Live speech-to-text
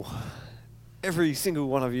every single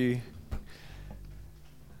one of you.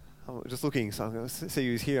 I'm just looking, so I'm going to see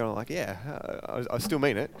who's here. And I'm like, yeah, I still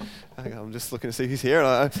mean it. I'm just looking to see who's here. And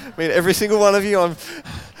I mean every single one of you. I'm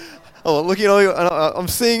looking at all you, and I'm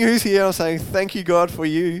seeing who's here. I'm saying, thank you, God, for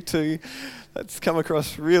you too. That's come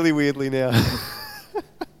across really weirdly now.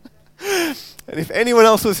 And if anyone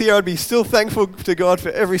else was here, I'd be still thankful to God for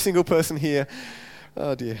every single person here.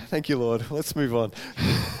 Oh dear. Thank you, Lord. Let's move on.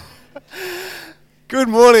 Good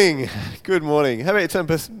morning. Good morning. How about you turn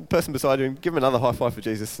person beside you and give him another high five for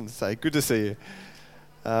Jesus and say, good to see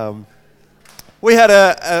you. We had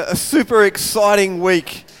a super exciting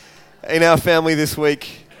week in our family this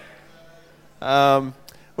week. We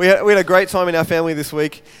had a great time in our family this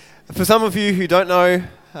week. For some of you who don't know,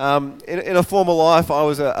 in a former life, I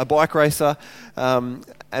was a bike racer,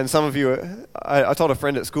 and some of you, I told a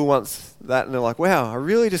friend at school once that, and they're like, wow, I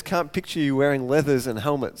really just can't picture you wearing leathers and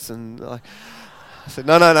helmets, and like, I said,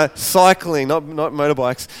 no, cycling, not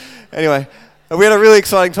motorbikes. Anyway, we had a really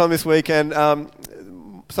exciting time this week, and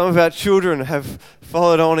some of our children have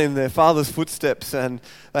followed on in their father's footsteps, and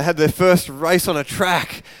they had their first race on a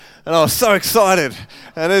track, and I was so excited.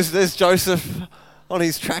 And there's Joseph on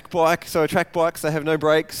his track bike. So track bikes, they have no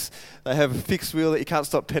brakes, they have a fixed wheel that you can't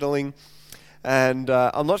stop pedaling, and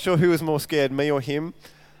I'm not sure who was more scared, me or him,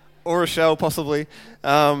 or Rochelle possibly,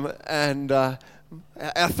 and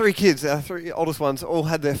our three kids, our three oldest ones, all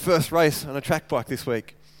had their first race on a track bike this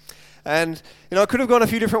week. And, it could have gone a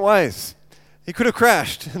few different ways. He could have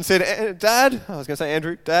crashed and said, Dad, I was going to say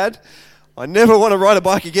Andrew, Dad, I never want to ride a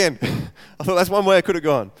bike again. I thought that's one way it could have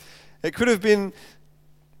gone. It could have been,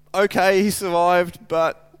 okay, he survived,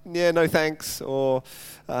 but yeah, no thanks. Or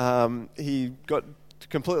he got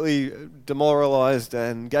completely demoralized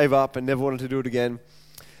and gave up and never wanted to do it again.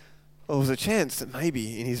 Well, there was a chance that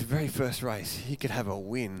maybe in his very first race he could have a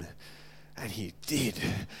win, and he did.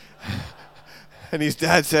 And his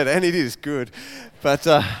dad said, and it is good. But,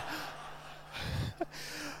 I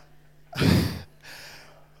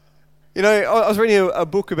was reading a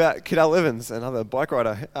book about Cadel Evans, another bike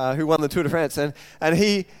rider who won the Tour de France, and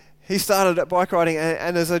he started at bike riding,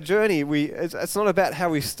 and as a journey, it's not about how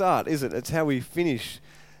we start, is it? It's how we finish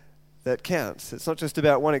that counts. It's not just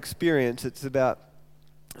about one experience, it's about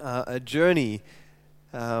a journey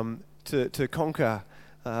to conquer.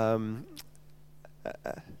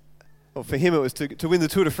 Well, for him it was to win the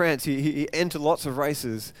Tour de France. He entered lots of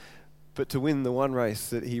races, but to win the one race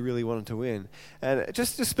that he really wanted to win. And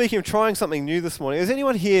just speaking of trying something new this morning, has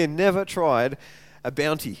anyone here never tried a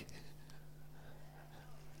bounty?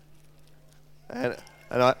 And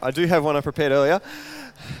I do have one I prepared earlier.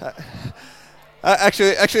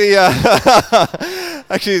 Actually,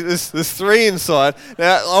 there's three inside.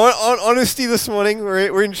 Now, on honesty this morning,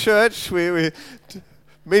 we're in church. We're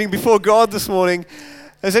meeting before God this morning.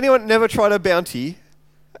 Has anyone never tried a bounty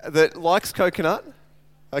that likes coconut?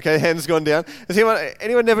 Okay, hands gone down. Has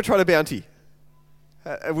anyone never tried a bounty?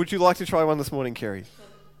 Would you like to try one this morning, Kerry?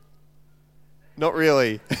 Not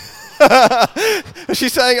really.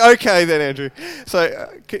 She's saying okay then, Andrew. So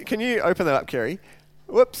can you open that up, Kerry?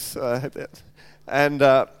 Whoops. I hope that. And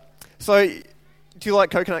so, do you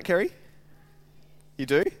like coconut, Kerry? You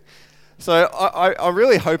do? So I'm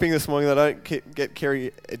really hoping this morning that I don't get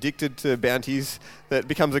Kerry addicted to bounties that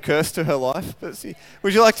becomes a curse to her life. But see,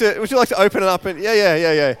 would you like to open it up? And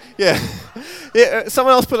yeah. Yeah.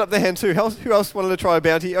 Someone else put up their hand too. Who else wanted to try a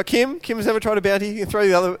bounty? Kim's never tried a bounty. You can throw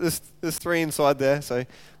the other. There's three inside there. So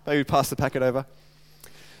maybe pass the packet over.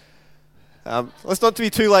 Let's not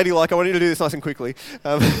be too ladylike. I want you to do this nice and quickly.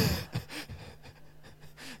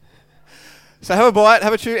 So have a bite,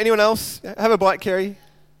 have a chew. Anyone else? Have a bite, Kerry.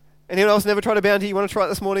 Anyone else never tried a bounty? You want to try it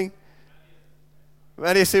this morning?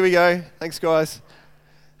 Mattias, here we go. Thanks, guys.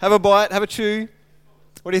 Have a bite, have a chew.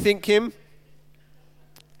 What do you think, Kim?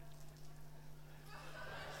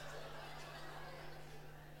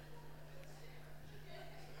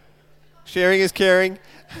 Sharing is caring.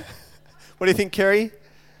 What do you think, Kerry?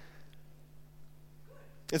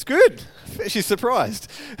 It's good. She's surprised.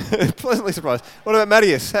 Pleasantly surprised. What about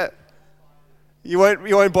Mattias? You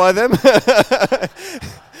won't buy them?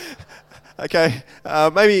 Okay.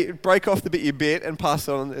 Maybe break off the bit you bit and pass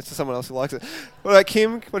it on to someone else who likes it. What about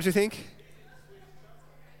Kim? What do you think?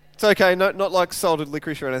 It's okay. Not like salted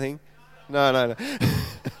licorice or anything. No.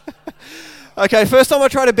 Okay, first time I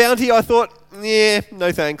tried a bounty, I thought, yeah,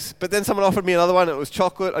 no thanks. But then someone offered me another one. It was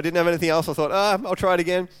chocolate. I didn't have anything else. I thought, I'll try it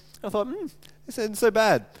again. I thought, this isn't so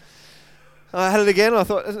bad. I had it again, and I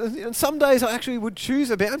thought, some days I actually would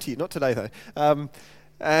choose a bounty. Not today, though.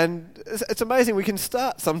 And it's amazing. We can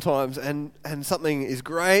start sometimes, and something is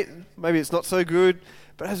great. Maybe it's not so good.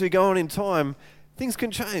 But as we go on in time, things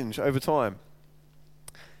can change over time.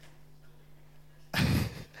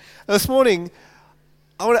 This morning,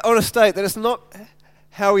 I want to state that it's not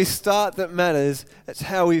how we start that matters, it's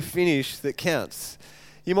how we finish that counts.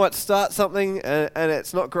 You might start something and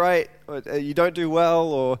it's not great, or you don't do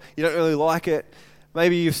well, or you don't really like it.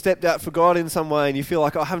 Maybe you've stepped out for God in some way and you feel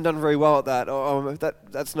like, I haven't done very well at that, or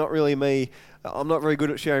that's not really me. I'm not very good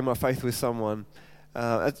at sharing my faith with someone.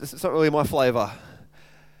 It's not really my flavour.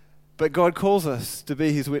 But God calls us to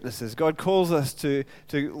be his witnesses. God calls us to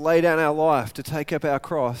lay down our life, to take up our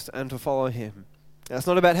cross and to follow him. Now, it's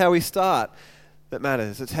not about how we start that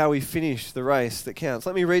matters. It's how we finish the race that counts.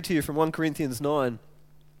 Let me read to you from 1 Corinthians 9.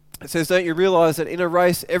 It says, "Don't you realize that in a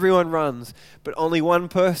race everyone runs, but only one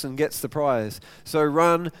person gets the prize? So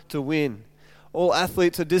run to win. All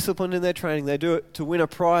athletes are disciplined in their training. They do it to win a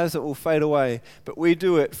prize that will fade away, but we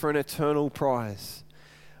do it for an eternal prize."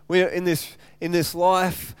 We are in this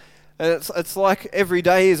life, and it's like every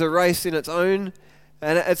day is a race in its own,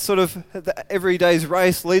 and it's sort of every day's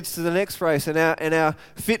race leads to the next race, and our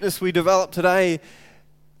fitness we develop today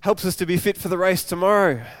helps us to be fit for the race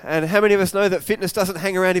tomorrow. And how many of us know that fitness doesn't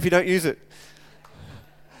hang around if you don't use it?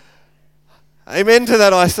 Amen to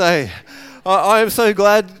that, I say. I am so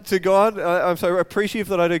glad to God. I'm so appreciative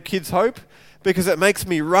that I do Kids Hope, because it makes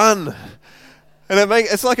me run. And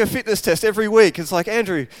it's like a fitness test every week. It's like,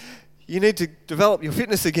 Andrew, you need to develop your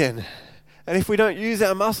fitness again. And if we don't use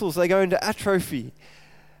our muscles, they go into atrophy.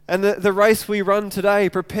 And the race we run today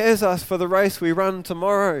prepares us for the race we run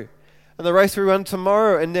tomorrow. And the race we run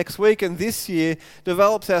tomorrow and next week and this year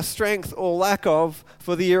develops our strength or lack of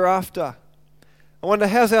for the year after. I wonder,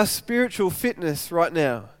 how's our spiritual fitness right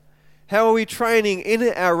now? How are we training in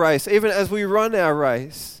our race, even as we run our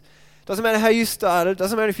race? Doesn't matter how you started,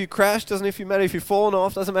 doesn't matter if you crashed, doesn't matter if you've fallen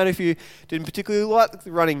off, doesn't matter if you didn't particularly like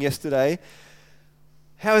running yesterday.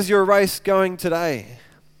 How is your race going today?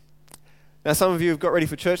 Now, some of you have got ready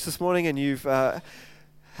for church this morning and you've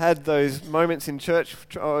had those moments in church,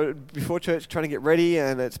 before church, trying to get ready,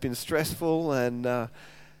 and it's been stressful. And I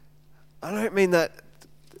don't mean that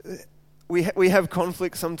we have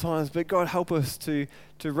conflict sometimes, but God help us to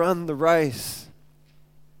run the race,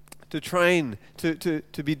 to train,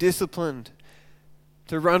 to be disciplined,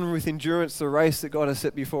 to run with endurance the race that God has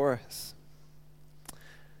set before us.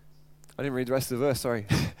 I didn't read the rest of the verse, sorry.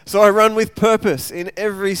 "So I run with purpose in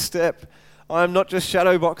every step. I am not just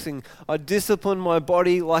shadow boxing. I discipline my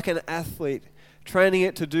body like an athlete, training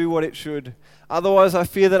it to do what it should. Otherwise, I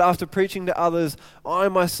fear that after preaching to others, I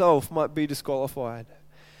myself might be disqualified."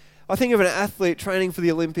 I think of an athlete training for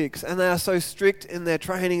the Olympics, and they are so strict in their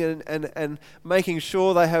training and making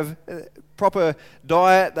sure they have proper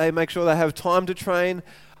diet, they make sure they have time to train.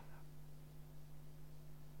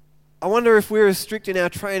 I wonder if we're as strict in our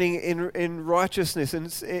training in righteousness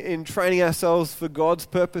and in training ourselves for God's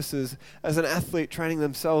purposes as an athlete training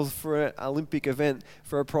themselves for an Olympic event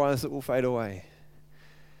for a prize that will fade away.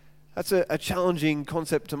 That's a challenging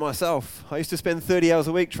concept to myself. I used to spend 30 hours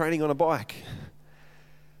a week training on a bike.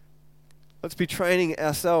 Let's be training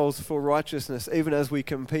ourselves for righteousness even as we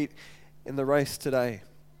compete in the race today.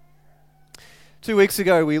 2 weeks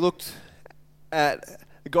ago, we looked at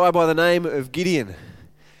a guy by the name of Gideon.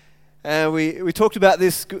 And we talked about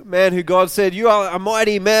this man who God said, "You are a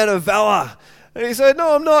mighty man of valor." And he said,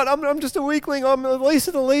 "No, I'm not. I'm just a weakling. I'm the least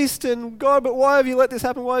of the least. And God, but why have you let this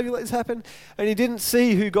happen? Why have you let this happen?" And he didn't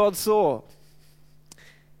see who God saw.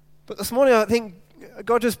 But this morning, I think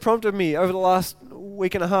God just prompted me over the last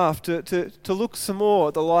week and a half to look some more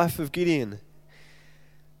at the life of Gideon.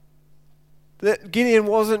 That Gideon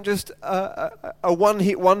wasn't just a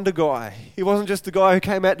one-hit wonder guy. He wasn't just the guy who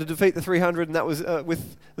came out to defeat the 300 and that was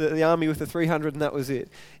with the army with the 300 and that was it.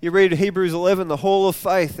 You read Hebrews 11, the Hall of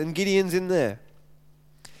Faith, and Gideon's in there.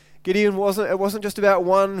 It wasn't just about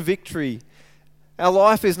one victory. Our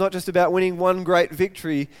life is not just about winning one great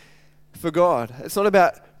victory for God. It's not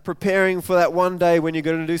about preparing for that one day when you're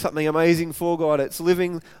going to do something amazing for God. It's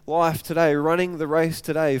living life today, running the race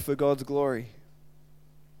today for God's glory.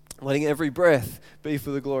 Letting every breath be for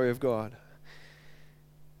the glory of God.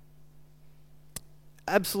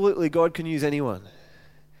 Absolutely, God can use anyone.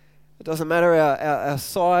 It doesn't matter our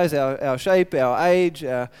size, our shape, our age,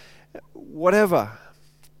 whatever.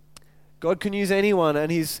 God can use anyone,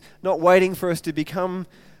 and He's not waiting for us to become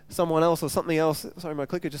someone else or something else. Sorry, my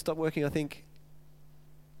clicker just stopped working, I think.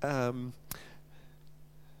 Where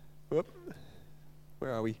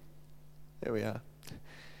are we? There we are.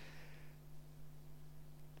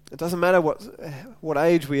 It doesn't matter what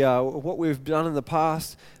age we are, or what we've done in the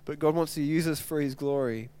past, but God wants to use us for His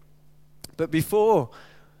glory. But before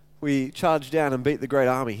we charged down and beat the great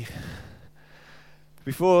army,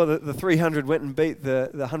 before the 300 went and beat the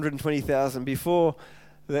 120,000, before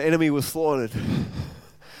the enemy was slaughtered,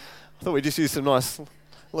 I thought we'd just use some nice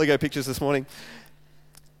Lego pictures this morning.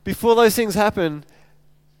 Before those things happen,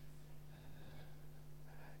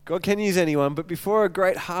 God can use anyone, but before a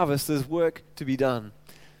great harvest, there's work to be done.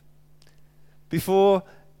 Before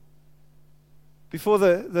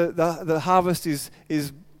the harvest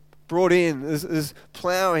is brought in, there's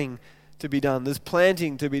ploughing to be done, there's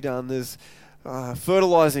planting to be done, there's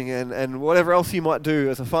fertilizing and whatever else you might do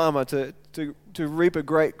as a farmer to reap a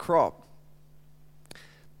great crop.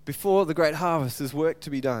 Before the great harvest, there's work to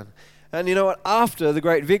be done. And you know what? After the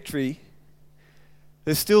great victory,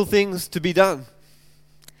 there's still things to be done.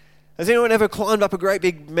 Has anyone ever climbed up a great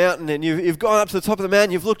big mountain and you've gone up to the top of the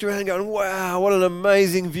mountain, you've looked around and gone, wow, what an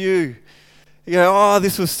amazing view. You go, oh,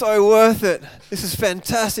 this was so worth it. This is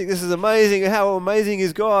fantastic. This is amazing. How amazing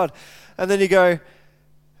is God? And then you go,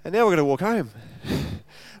 and now we're going to walk home.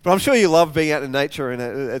 But I'm sure you love being out in nature, and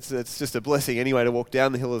it's just a blessing anyway to walk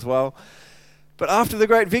down the hill as well. But after the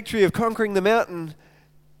great victory of conquering the mountain,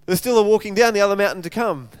 there's still a walking down the other mountain to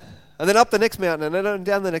come. And then up the next mountain, and then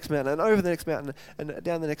down the next mountain, and over the next mountain, and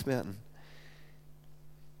down the next mountain.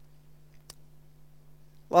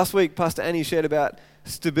 Last week, Pastor Annie shared about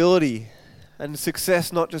stability and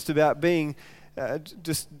success, not just about being,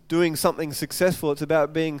 just doing something successful. It's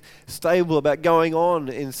about being stable, about going on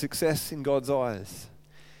in success in God's eyes.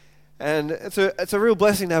 And it's a real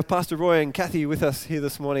blessing to have Pastor Roy and Kathy with us here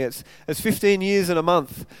this morning. It's 15 years and a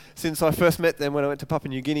month since I first met them when I went to Papua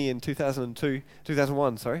New Guinea in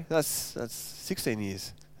 2001, sorry. That's 16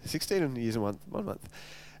 years. 16 years and 1 month.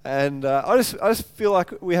 And I just feel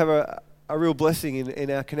like we have a real blessing in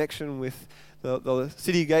our connection with the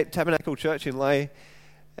City Gate Tabernacle Church in Lae,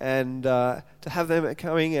 and to have them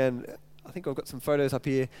coming, and I think I've got some photos up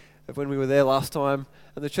here of when we were there last time,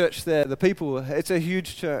 and the church there, the people, it's a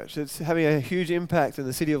huge church. It's having a huge impact in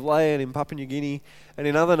the city of Lae and in Papua New Guinea and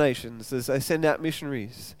in other nations as they send out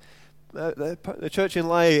missionaries. The church in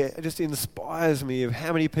Lae just inspires me of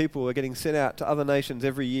how many people are getting sent out to other nations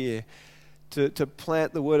every year to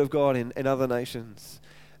plant the word of God in other nations.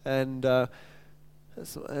 And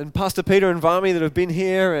Pastor Peter and Vami that have been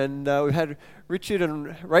here, and we've had Richard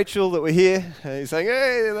and Rachel that were here. He's saying,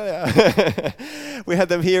 hey, there they are. We had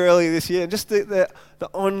them here earlier this year, and just the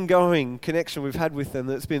ongoing connection we've had with them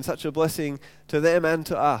that's been such a blessing to them and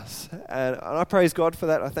to us. And I praise God for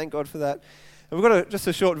that. I thank God for that. And we've got just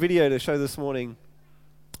a short video to show this morning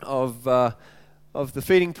of the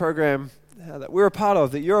feeding program that we're a part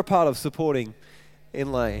of, that you're a part of supporting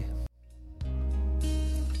in Lae.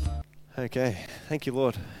 Okay, thank you,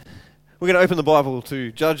 Lord. We're going to open the Bible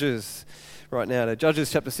to Judges right now, to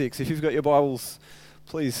Judges chapter 6. If you've got your Bibles,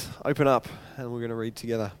 please open up and we're going to read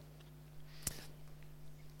together.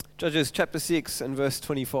 Judges chapter 6 and verse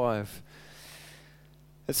 25.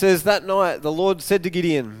 It says, that night the Lord said to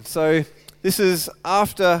Gideon, so this is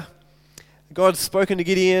after God's spoken to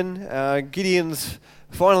Gideon. Gideon's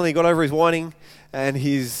finally got over his whining and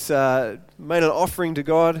he's made an offering to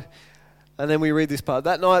God. And then we read this part.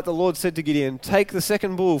 That night the Lord said to Gideon, take the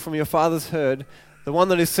second bull from your father's herd, the one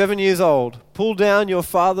that is 7 years old. Pull down your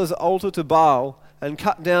father's altar to Baal and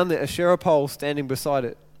cut down the Asherah pole standing beside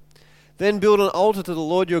it. Then build an altar to the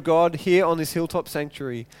Lord your God here on this hilltop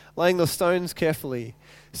sanctuary, laying the stones carefully.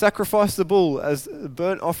 Sacrifice the bull as a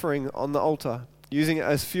burnt offering on the altar, using it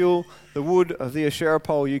as fuel the wood of the Asherah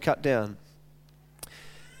pole you cut down.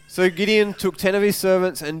 So Gideon took 10 of his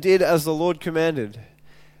servants and did as the Lord commanded.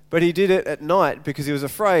 But he did it at night because he was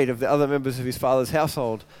afraid of the other members of his father's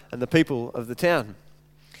household and the people of the town.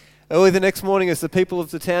 Early the next morning, as the people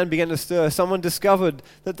of the town began to stir, someone discovered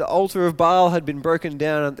that the altar of Baal had been broken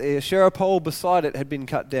down and the Asherah pole beside it had been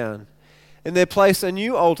cut down. In their place, a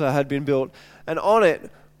new altar had been built, and on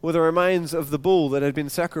it were the remains of the bull that had been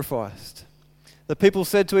sacrificed. The people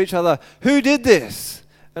said to each other, who did this?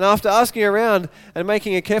 And after asking around and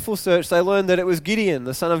making a careful search, they learned that it was Gideon,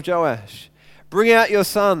 the son of Joash. Bring out your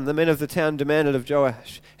son, the men of the town demanded of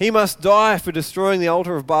Joash. He must die for destroying the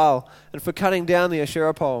altar of Baal and for cutting down the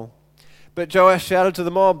Asherah pole. But Joash shouted to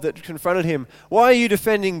the mob that confronted him, why are you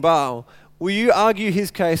defending Baal? Will you argue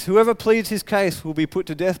his case? Whoever pleads his case will be put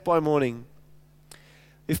to death by morning.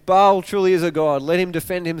 If Baal truly is a god, let him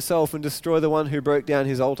defend himself and destroy the one who broke down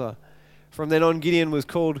his altar. From then on, Gideon was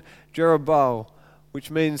called Jerubbaal, which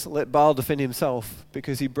means let Baal defend himself,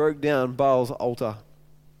 because he broke down Baal's altar.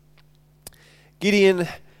 Gideon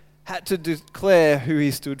had to declare who he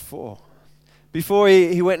stood for. Before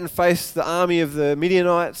he went and faced the army of the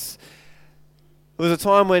Midianites, there was a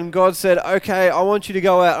time when God said, okay, I want you to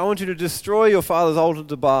go out. I want you to destroy your father's altar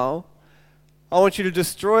to Baal. I want you to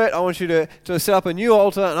destroy it. I want you to set up a new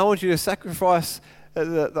altar, and I want you to sacrifice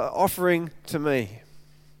the offering to me.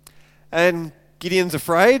 And Gideon's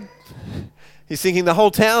afraid. He's thinking the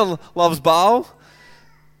whole town loves Baal.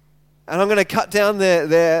 And I'm going to cut down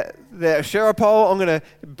their Asherah pole. I'm going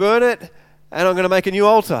to burn it. And I'm going to make a new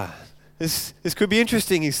altar. This could be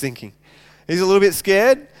interesting, he's thinking. He's a little bit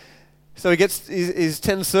scared. So he gets his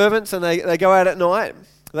 10 servants and they go out at night.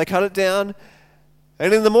 They cut it down.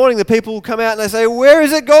 And in the morning, the people come out and they say, "Where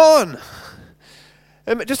is it gone?"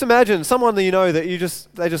 And just imagine someone that you know that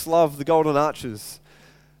they just love the golden arches.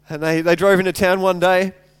 And they drove into town one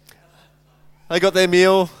day. They got their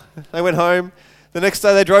meal. They went home. The next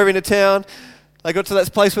day they drove into town. They got to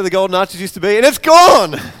that place where the golden arches used to be. And it's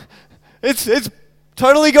gone. It's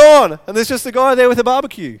totally gone. And there's just a guy there with a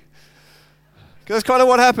barbecue. Because that's kind of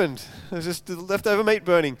what happened. There's just the leftover meat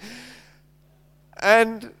burning.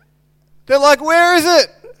 And they're like, "Where is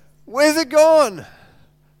it? Where's it gone?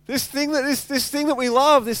 This thing that we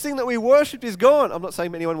love, this thing that we worship is gone." I'm not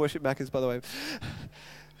saying anyone worship Macca's, by the way.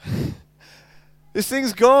 This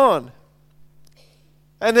thing's gone.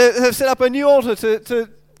 And they've set up a new altar to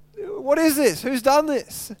what is this? Who's done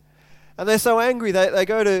this? And they're so angry. They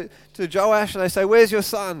go to Joash and they say, "Where's your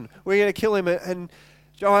son? We're going to kill him." And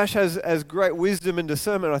Joash has great wisdom and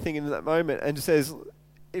discernment, I think, in that moment, and says,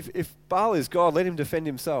 if Baal is God, let him defend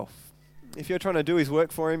himself. If you're trying to do his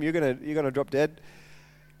work for him, you're gonna drop dead.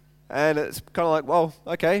 And it's kind of like, well,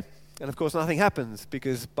 okay. And of course, nothing happens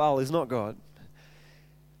because Baal is not God.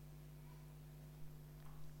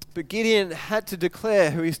 But Gideon had to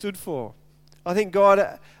declare who he stood for. I think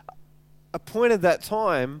God appointed that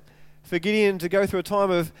time for Gideon to go through a time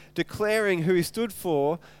of declaring who he stood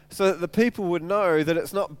for so that the people would know that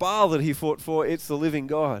it's not Baal that he fought for, it's the living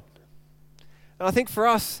God. And I think for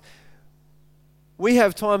us, we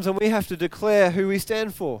have times when we have to declare who we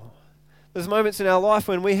stand for. There's moments in our life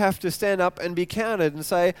when we have to stand up and be counted and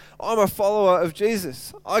say, "I'm a follower of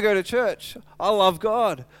Jesus. I go to church. I love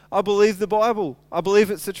God. I believe the Bible. I believe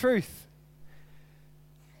it's the truth."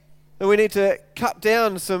 And we need to cut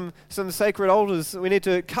down some sacred altars. We need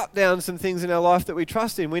to cut down some things in our life that we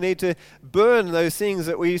trust in. We need to burn those things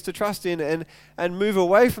that we used to trust in and move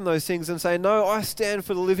away from those things and say, "No, I stand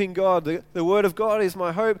for the living God. The Word of God is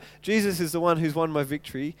my hope. Jesus is the one who's won my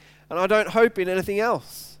victory. And I don't hope in anything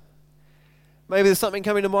else." Maybe there's something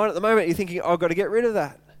coming to mind at the moment. You're thinking, "I've got to get rid of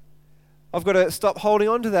that. I've got to stop holding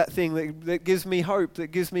on to that thing that gives me hope, that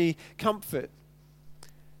gives me comfort."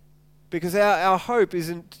 Because our hope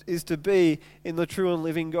is to be in the true and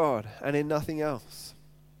living God and in nothing else.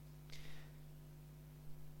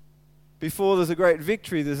 Before there's a great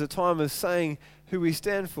victory, there's a time of saying who we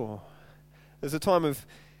stand for. There's a time of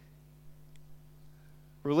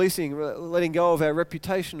letting go of our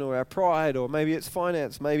reputation or our pride, or maybe it's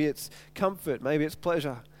finance, maybe it's comfort, maybe it's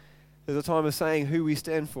pleasure. There's a time of saying who we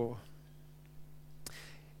stand for.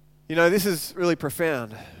 You know, this is really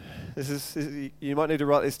profound. You might need to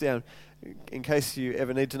write this down in case you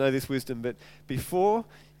ever need to know this wisdom. But before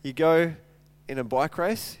you go in a bike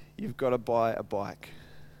race, you've got to buy a bike.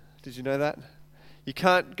 Did you know that? You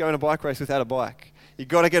can't go in a bike race without a bike. You've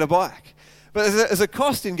got to get a bike. But there's a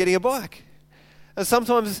cost in getting a bike. And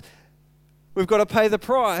sometimes we've got to pay the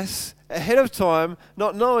price ahead of time,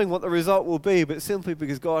 not knowing what the result will be, but simply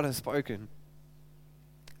because God has spoken.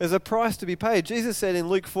 There's a price to be paid. Jesus said in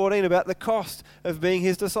Luke 14 about the cost of being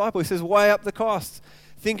his disciple. He says, weigh up the cost.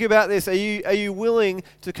 Think about this. Are you willing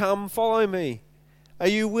to come follow me? Are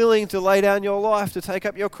you willing to lay down your life, to take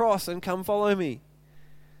up your cross and come follow me?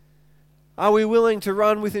 Are we willing to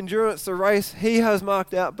run with endurance the race he has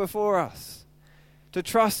marked out before us? To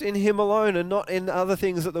trust in him alone and not in other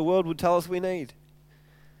things that the world would tell us we need?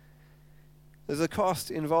 There's a cost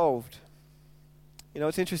involved. You know,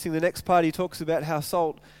 it's interesting, the next part he talks about how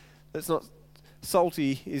salt that's not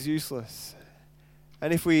salty is useless.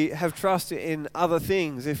 And if we have trust in other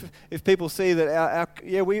things, if people see that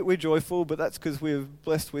we're joyful, but that's because we're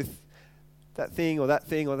blessed with that thing or that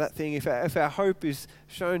thing or that thing. If our hope is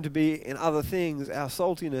shown to be in other things, our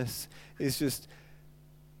saltiness is just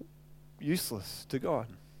useless to God.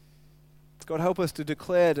 God help us to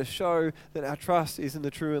declare, to show that our trust is in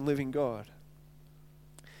the true and living God.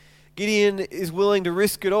 Gideon is willing to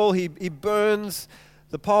risk it all. He burns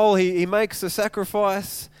the pole. He makes a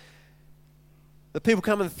sacrifice. The people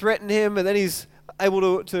come and threaten him, and then he's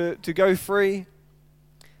able to go free.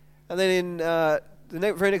 And then in the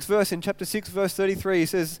very next verse, in chapter 6, verse 33, it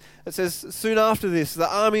says, soon after this, the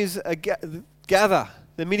armies gather.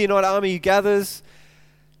 The Midianite army gathers,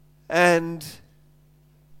 and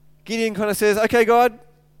Gideon kind of says, okay, God,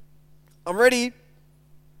 I'm ready,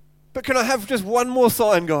 but can I have just one more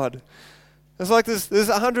sign, God? It's like there's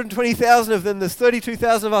 120,000 of them, there's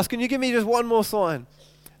 32,000 of us. Can you give me just one more sign?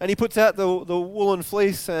 And he puts out the woolen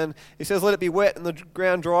fleece and he says, let it be wet and the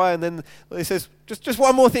ground dry. And then he says, just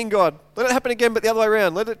one more thing, God. Let it happen again, but the other way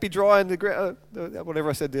around. Let it be dry and the ground, whatever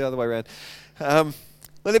I said the other way around.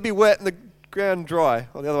 Let it be wet and the ground dry.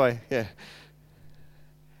 Or the other way, yeah.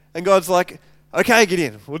 And God's like, okay,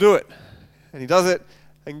 Gideon, we'll do it. And he does it.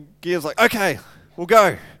 And Gideon's like, okay, we'll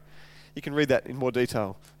go. You can read that in more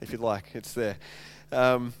detail if you'd like. It's there.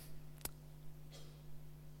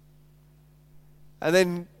 And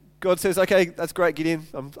then God says, okay, that's great, Gideon.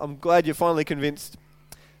 I'm glad you're finally convinced.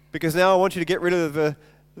 Because now I want you to get rid of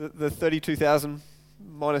the 32,000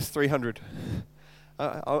 minus 300.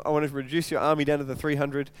 I want to reduce your army down to the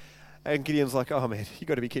 300. And Gideon's like, oh man, you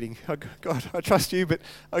got to be kidding. Oh, God, I trust you, but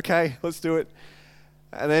okay, let's do it.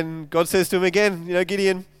 And then God says to him again,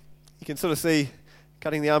 Gideon, you can sort of see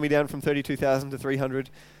cutting the army down from 32,000 to 300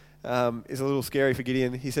 is a little scary for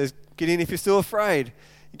Gideon. He says, Gideon, if you're still afraid,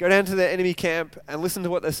 you go down to the enemy camp and listen to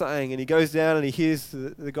what they're saying. And he goes down and he hears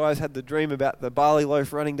the guys had the dream about the barley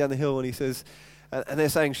loaf running down the hill. And he says, and they're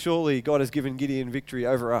saying, surely God has given Gideon victory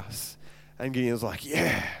over us. And Gideon's like,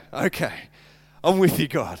 yeah, okay, I'm with you,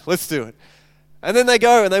 God. Let's do it. And then they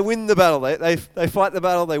go and they win the battle. They fight the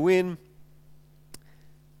battle, they win.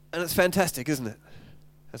 And it's fantastic, isn't it?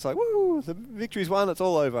 It's like, woo, the victory's won, it's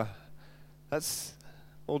all over. That's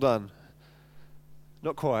all done.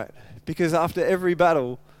 Not quite. Because after every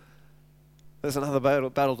battle, there's another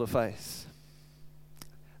battle to face.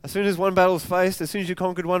 As soon as one battle's faced, as soon as you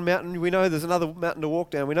conquered one mountain, we know there's another mountain to walk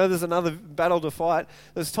down. We know there's another battle to fight.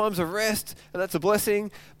 There's times of rest, and that's a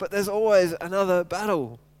blessing, but there's always another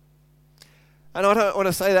battle. And I don't want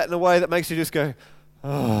to say that in a way that makes you just go,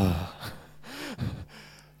 oh.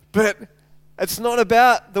 But it's not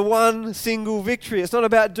about the one single victory. It's not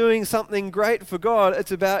about doing something great for God.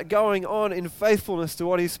 It's about going on in faithfulness to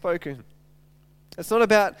what He's spoken. It's not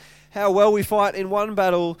about how well we fight in one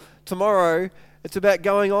battle tomorrow. It's about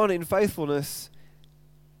going on in faithfulness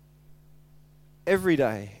every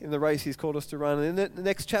day in the race He's called us to run. And in the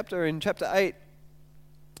next chapter, in chapter 8,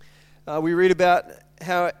 we read about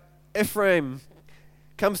how Ephraim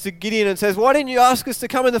comes to Gideon and says, why didn't you ask us to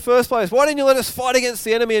come in the first place? Why didn't you let us fight against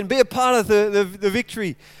the enemy and be a part of the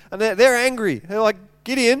victory? And they're angry. They're like,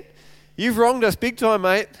 Gideon, you've wronged us big time,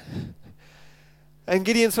 mate. And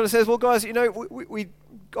Gideon sort of says, well, guys,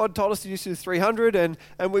 God told us to use 300 and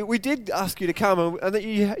we did ask you to come and that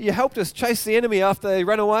you helped us chase the enemy after they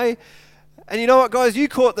ran away. And you know what, guys? You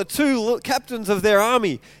caught the two captains of their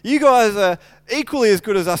army. You guys are equally as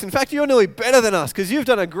good as us. In fact, you're nearly better than us because you've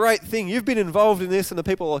done a great thing. You've been involved in this, and the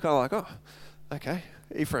people are kind of like, oh, okay,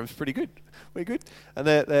 Ephraim's pretty good. We're good. And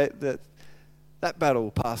that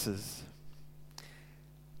battle passes.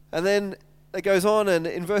 And then it goes on, and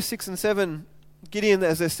in verse 6 and 7, Gideon,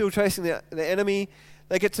 as they're still chasing the enemy,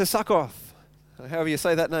 they get to Succoth, however you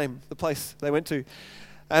say that name, the place they went to.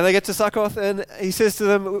 And they get to Succoth, and he says to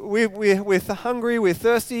them, we're hungry, we're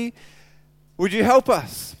thirsty. Would you help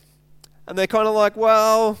us? And they're kind of like,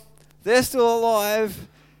 well, they're still alive.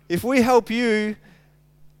 If we help you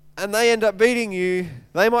and they end up beating you,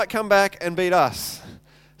 they might come back and beat us.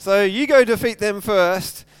 So you go defeat them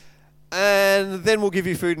first, and then we'll give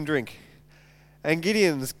you food and drink. And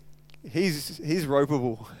Gideon's, he's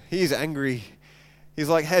ropeable. He's angry. He's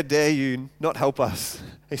like, how dare you not help us?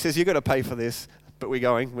 He says, you've got to pay for this. But we're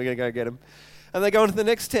going to go get them. And they go into the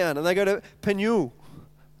next town, and they go to Penuel.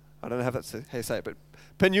 I don't know how you say it, but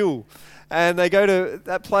Penuel. And they go to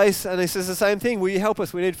that place, and he says the same thing. Will you help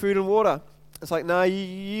us? We need food and water. It's like, no,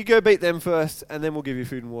 you go beat them first, and then we'll give you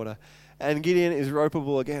food and water. And Gideon is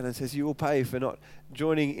ropeable again and says, you will pay for not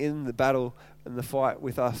joining in the battle and the fight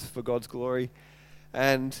with us for God's glory.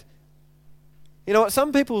 And you know what?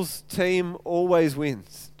 Some people's team always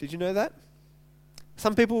wins. Did you know that?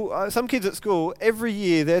 Some kids at school, every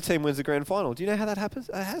year their team wins the grand final. Do you know how that happens?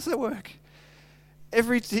 How does that work?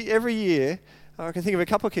 Every year, I can think of a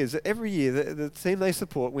couple of kids that every year the team they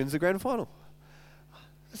support wins the grand final.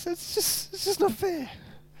 It's just not fair.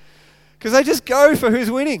 Because they just go for who's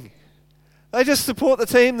winning. They just support the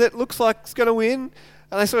team that looks like it's going to win,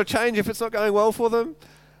 and they sort of change if it's not going well for them.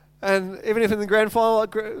 And even if in the grand final,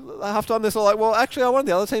 at half time, they're sort of like, well, actually, I want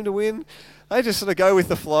the other team to win. They just sort of go with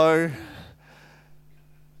the flow.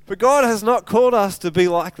 But God has not called us to be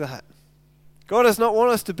like that. God does not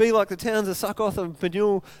want us to be like the towns of Succoth and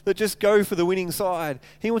Penuel that just go for the winning side.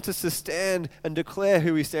 He wants us to stand and declare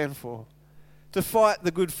who we stand for. To fight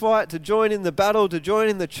the good fight, to join in the battle, to join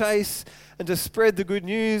in the chase, and to spread the good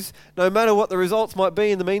news, no matter what the results might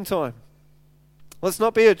be in the meantime. Let's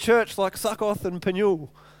not be a church like Succoth and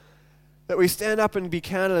Penuel, that we stand up and be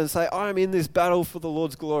counted and say, I'm in this battle for the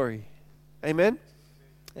Lord's glory. Amen?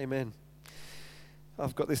 Amen.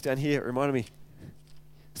 I've got this down here. It reminded me.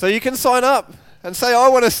 So you can sign up and say, I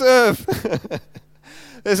want to serve.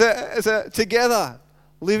 Together,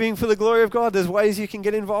 living for the glory of God. There's ways you can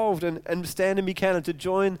get involved and stand and be counted to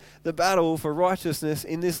join the battle for righteousness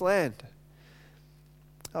in this land.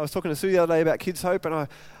 I was talking to Sue the other day about Kids Hope, and I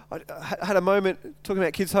had a moment talking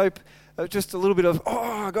about Kids Hope, just a little bit of,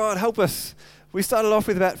 oh, God, help us. We started off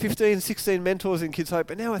with about 15, 16 mentors in Kids Hope,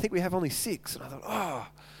 and now I think we have only 6. And I thought, oh,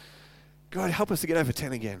 God, help us to get over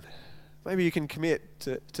 10 again. Maybe you can commit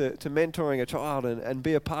to mentoring a child and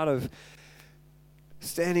be a part of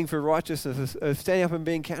standing for righteousness, of standing up and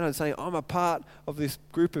being counted and saying, I'm a part of this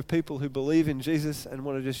group of people who believe in Jesus and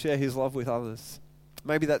want to just share his love with others.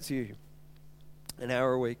 Maybe that's you. An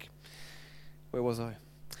hour a week. Where was I?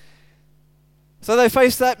 So they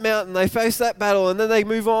face that mountain, they face that battle, and then they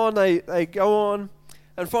move on, they go on,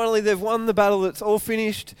 and finally they've won the battle, it's all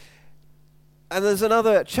finished, and there's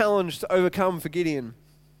another challenge to overcome for Gideon.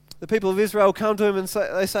 The people of Israel come to him and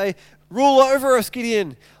they say, rule over us,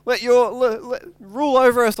 Gideon. Rule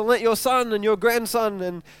over us and let your son and your grandson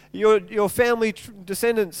and your family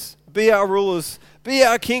descendants be our rulers. Be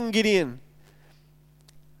our king, Gideon.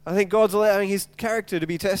 I think God's allowing his character to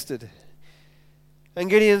be tested. And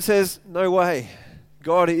Gideon says, no way.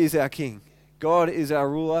 God is our king. God is our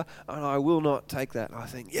ruler, and I will not take that. And I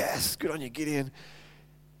think, yes, good on you, Gideon.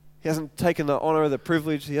 He hasn't taken the honor, the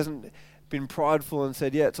privilege. He hasn't been prideful and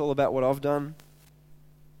said, yeah, it's all about what I've done.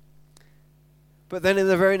 But then in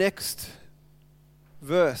the very next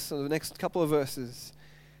verse, or the next couple of verses,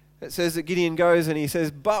 it says that Gideon goes and he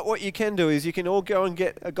says, but what you can do is you can all go and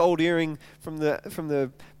get a gold earring from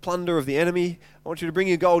the plunder of the enemy. I want you to bring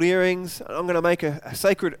your gold earrings, and I'm going to make a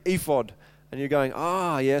sacred ephod. And you're going,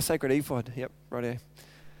 yeah, sacred ephod. Yep, right here.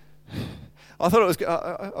 I thought it was,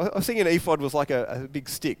 I was thinking an ephod was like a big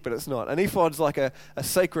stick, but it's not. An ephod's like a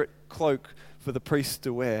sacred cloak for the priest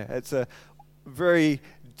to wear. It's a very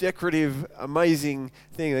decorative, amazing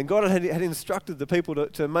thing. And God had instructed the people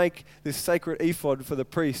to make this sacred ephod for the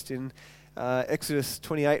priest in Exodus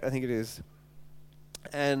 28, I think it is.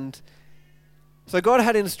 And so God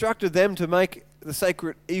had instructed them to make the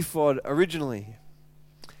sacred ephod originally.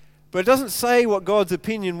 But it doesn't say what God's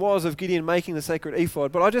opinion was of Gideon making the sacred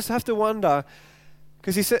ephod. But I just have to wonder,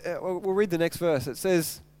 because he said, we'll read the next verse. It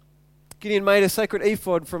says, Gideon made a sacred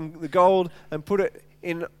ephod from the gold and put it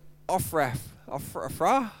in Ophrah,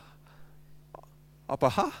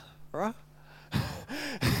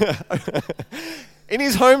 in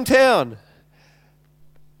his hometown.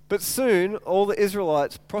 But soon all the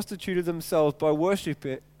Israelites prostituted themselves by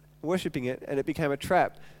worshipping it, and it became a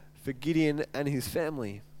trap for Gideon and his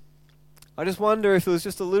family. I just wonder if it was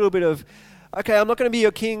just a little bit of, okay, I'm not going to be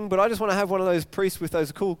your king, but I just want to have one of those priests with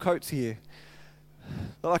those cool coats here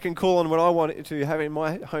that I can call on when I want it to have in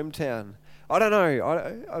my hometown. I don't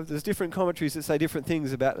know. There's different commentaries that say different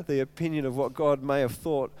things about the opinion of what God may have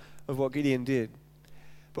thought of what Gideon did.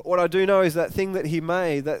 But what I do know is that thing that he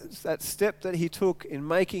made, that step that he took in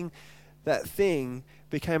making that thing,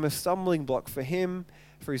 became a stumbling block for him,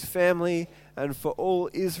 for his family, and for all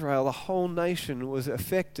Israel. The whole nation was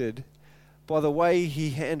affected by the way he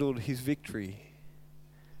handled his victory.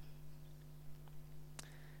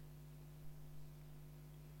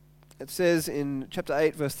 It says in chapter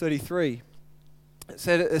 8, verse 33, it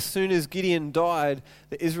said, as soon as Gideon died,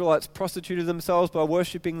 the Israelites prostituted themselves by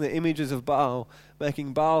worshipping the images of Baal,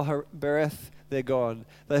 making Baal Bereth their god.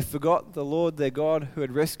 They forgot the Lord their God, who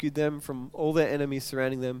had rescued them from all their enemies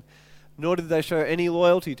surrounding them, nor did they show any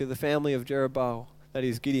loyalty to the family of Jerubbaal, that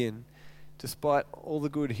is Gideon, despite all the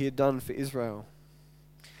good he had done for Israel.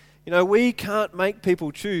 You know, we can't make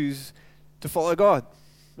people choose to follow God.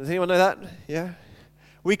 Does anyone know that? Yeah?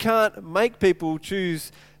 We can't make people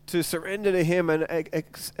choose to surrender to him and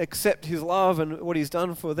accept his love and what he's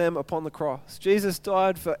done for them upon the cross. Jesus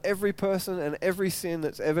died for every person and every sin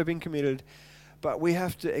that's ever been committed, but we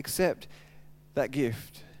have to accept that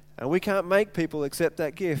gift. And we can't make people accept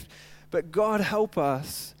that gift. But God help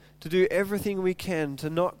us to do everything we can to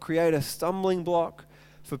not create a stumbling block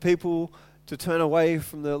for people to turn away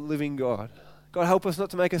from the living God. God help us not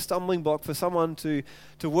to make a stumbling block for someone to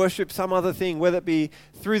worship some other thing, whether it be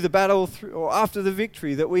through the battle or after the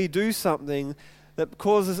victory, that we do something that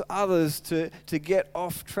causes others to get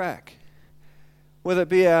off track. Whether it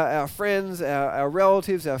be our friends, our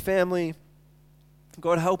relatives, our family.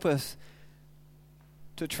 God help us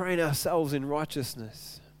to train ourselves in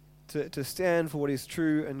righteousness, to stand for what is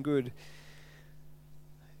true and good.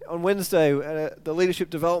 On Wednesday, at the leadership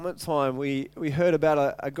development time, we heard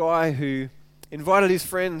about a guy who invited his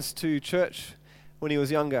friends to church when he was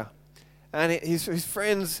younger. And his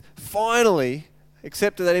friends finally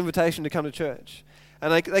accepted that invitation to come to church.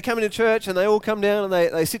 And they come into church and they all come down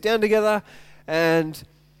and they sit down together. And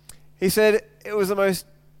he said it was the most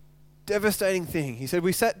devastating thing. He said,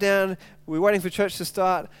 we sat down, we were waiting for church to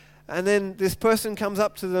start, and then this person comes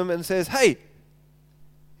up to them and says, hey,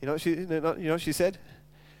 you know what she said?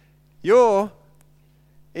 You're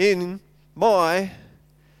in my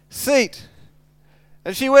seat.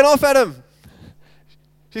 And she went off at him.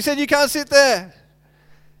 She said, you can't sit there.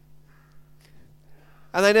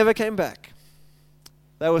 And they never came back.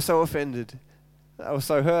 They were so offended. They were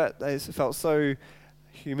so hurt. They felt so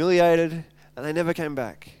humiliated. And they never came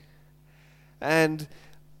back. And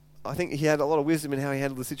I think he had a lot of wisdom in how he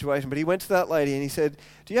handled the situation. But he went to that lady and he said,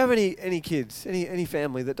 do you have any kids, any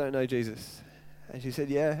family that don't know Jesus? And she said,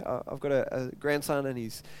 yeah, I've got a grandson and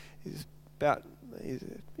he's a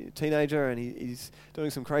teenager and he's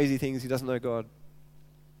doing some crazy things. He doesn't know God.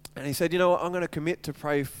 And he said, you know what, I'm going to commit to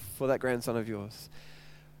pray for that grandson of yours.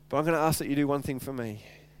 But I'm going to ask that you do one thing for me.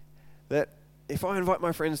 That if I invite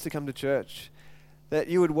my friends to come to church, that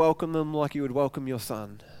you would welcome them like you would welcome your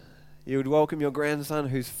son. You would welcome your grandson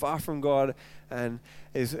who's far from God and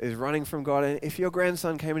is running from God. And if your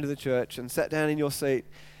grandson came into the church and sat down in your seat,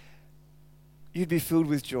 you'd be filled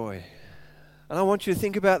with joy. And I want you to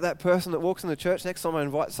think about that person that walks in the church next time I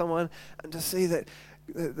invite someone and to see that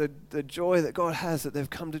the joy that God has that they've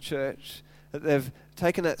come to church, that they've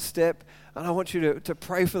taken that step. And I want you to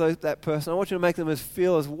pray for that person. I want you to make them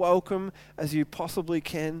feel as welcome as you possibly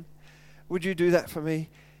can. Would you do that for me?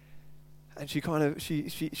 And she got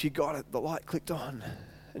it. The light clicked on.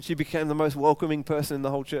 And she became the most welcoming person in the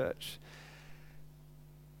whole church.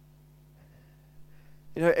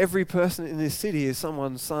 You know, every person in this city is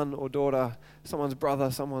someone's son or daughter, someone's brother,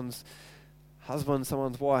 someone's husband,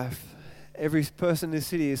 someone's wife. Every person in this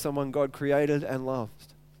city is someone God created and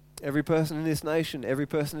loved. Every person in this nation, every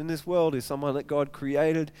person in this world is someone that God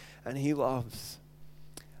created and He loves.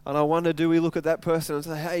 And I wonder, do we look at that person and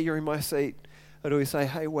say, hey, you're in my seat? Or do we say,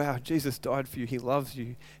 hey, wow, Jesus died for you. He loves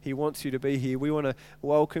you. He wants you to be here. We want to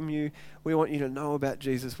welcome you. We want you to know about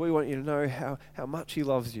Jesus. We want you to know how much He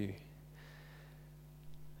loves you.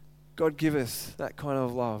 God, give us that kind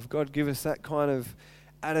of love. God, give us that kind of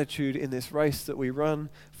attitude in this race that we run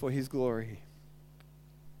for His glory.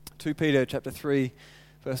 2 Peter chapter 3,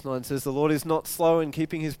 verse 9 says, the Lord is not slow in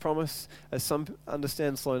keeping His promise, as some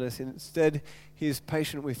understand slowness. Instead, He is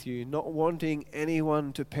patient with you, not wanting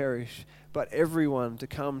anyone to perish, but everyone to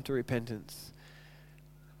come to repentance.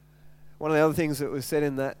 One of the other things that was said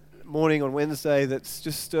in that morning on Wednesday that's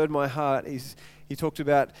just stirred my heart is he talked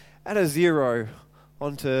about add a zero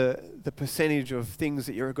onto the percentage of things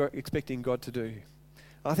that you're expecting God to do.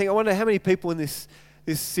 I wonder how many people in this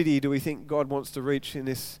city do we think God wants to reach in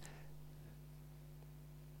this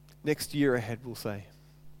next year ahead, we'll say.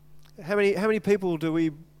 How many people do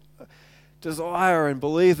we desire and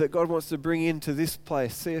believe that God wants to bring into this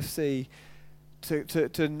place, CFC,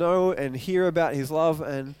 to know and hear about His love?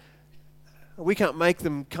 And we can't make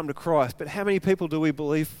them come to Christ, but how many people do we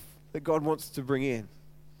believe that God wants to bring in?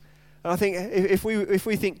 And I think if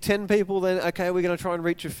we think 10 people, then okay, we're going to try and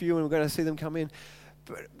reach a few and we're going to see them come in.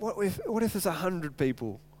 But what if there's 100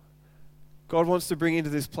 people God wants to bring into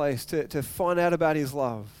this place to find out about His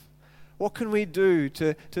love? What can we do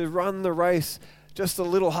to run the race just a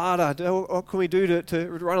little harder? What can we do to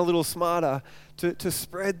run a little smarter, to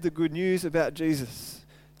spread the good news about Jesus,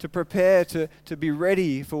 to prepare to be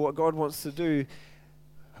ready for what God wants to do,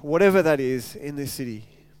 whatever that is in this city?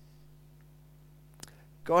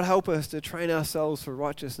 God, help us to train ourselves for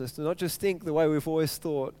righteousness, to not just think the way we've always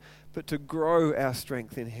thought, but to grow our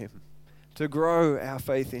strength in Him, to grow our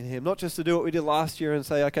faith in Him. Not just to do what we did last year and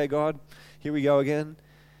say, okay, God, here we go again,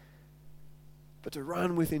 but to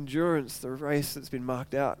run with endurance the race that's been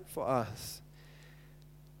marked out for us.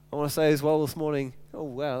 I want to say as well this morning, oh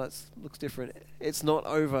wow, that looks different. It's not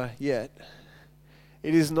over yet.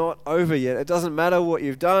 It is not over yet. It doesn't matter what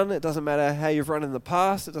you've done. It doesn't matter how you've run in the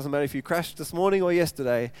past. It doesn't matter if you crashed this morning or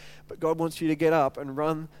yesterday. But God wants you to get up and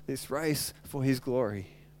run this race for His glory.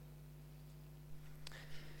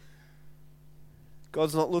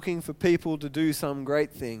 God's not looking for people to do some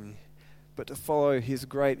great thing, but to follow His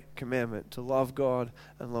great commandment, to love God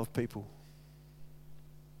and love people.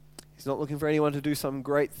 He's not looking for anyone to do some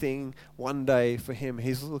great thing one day for Him.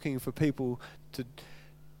 He's looking for people to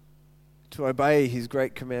obey His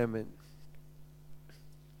great commandment.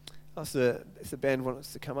 If the band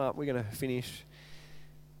wants to come up, we're going to finish.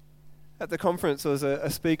 At the conference, there was a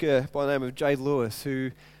speaker by the name of Jade Lewis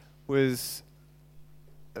who was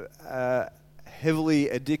a heavily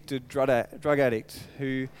addicted drug addict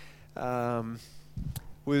who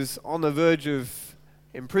was on the verge of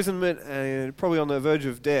imprisonment and probably on the verge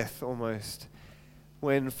of death almost.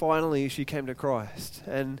 when finally she came to Christ.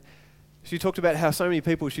 And she talked about how so many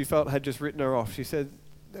people she felt had just written her off. She said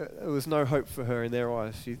there was no hope for her in their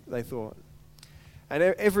eyes, they thought. And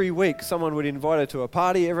every week someone would invite her to a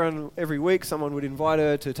party. Every week someone would invite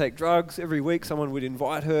her to take drugs. Every week someone would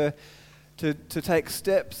invite her to take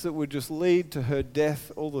steps that would just lead to her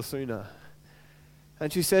death all the sooner.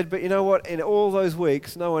 And she said, but you know what? In all those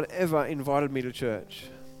weeks, no one ever invited me to church.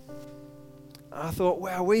 And I thought,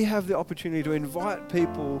 wow, we have the opportunity to invite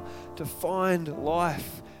people to find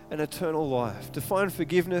life and eternal life, to find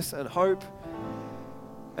forgiveness and hope.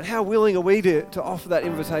 And how willing are we to offer that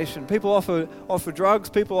invitation? People offer drugs,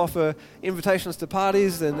 people offer invitations to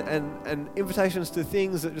parties and invitations to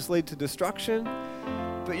things that just lead to destruction.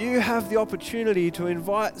 But you have the opportunity to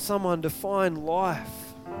invite someone to find life.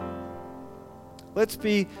 Let's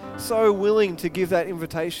be so willing to give that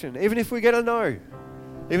invitation, even if we get a no,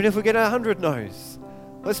 even if we get 100 no's.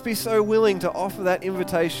 Let's be so willing to offer that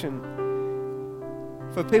invitation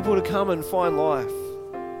for people to come and find life.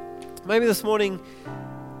 Maybe this morning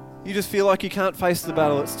you just feel like you can't face the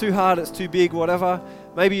battle. It's too hard, it's too big, whatever.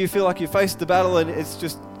 Maybe you feel like you faced the battle and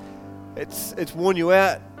it's worn you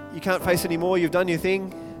out. You can't face anymore, you've done your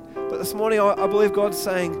thing. But this morning I believe God's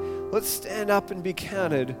saying, let's stand up and be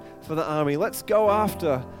counted for the army. Let's go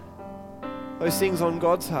after those things on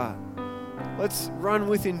God's heart. Let's run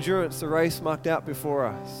with endurance the race marked out before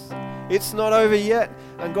us. It's not over yet,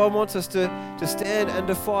 and God wants us to stand and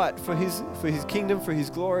to fight for His kingdom, for His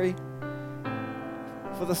glory,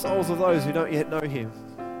 for the souls of those who don't yet know Him.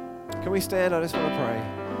 Can we stand? I just want to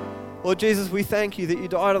pray. Lord Jesus, we thank You that You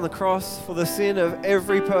died on the cross for the sin of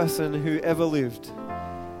every person who ever lived.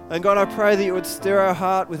 And God, I pray that You would stir our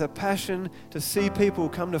heart with a passion to see people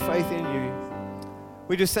come to faith in You.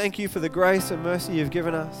 We just thank You for the grace and mercy You've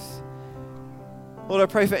given us. Lord, I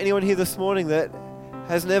pray for anyone here this morning that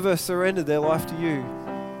has never surrendered their life to You.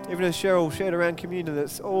 Even as Cheryl shared around communion,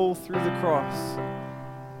 that's all through the cross.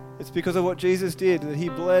 It's because of what Jesus did, that He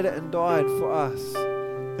bled and died for us,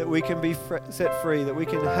 that we can be set free, that we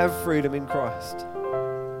can have freedom in Christ.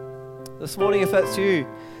 This morning, if that's you,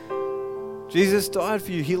 Jesus died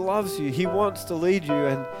for you. He loves you. He wants to lead you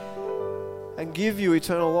and give you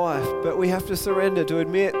eternal life. But we have to surrender to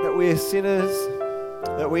admit that we are sinners,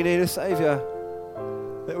 that we need a Savior,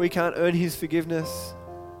 that we can't earn His forgiveness.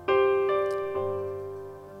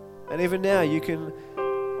 And even now you can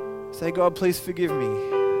say, God, please forgive me.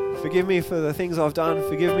 Forgive me for the things I've done.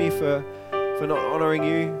 Forgive me for not honoring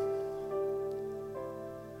You.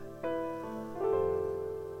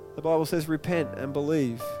 The Bible says repent and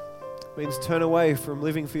believe. Means turn away from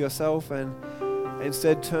living for yourself and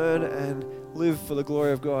instead turn and live for the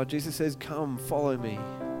glory of God. Jesus says, come, follow Me,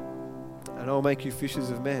 and I'll make you fishers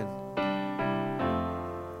of men.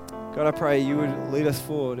 God, I pray You would lead us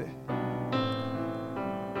forward.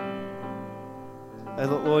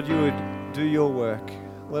 And that, Lord, You would do Your work.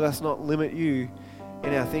 Let us not limit You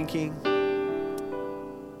in our thinking.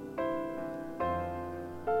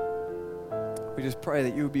 We just pray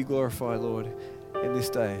that You would be glorified, Lord, in this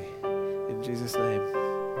day. In Jesus' name,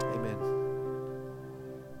 amen.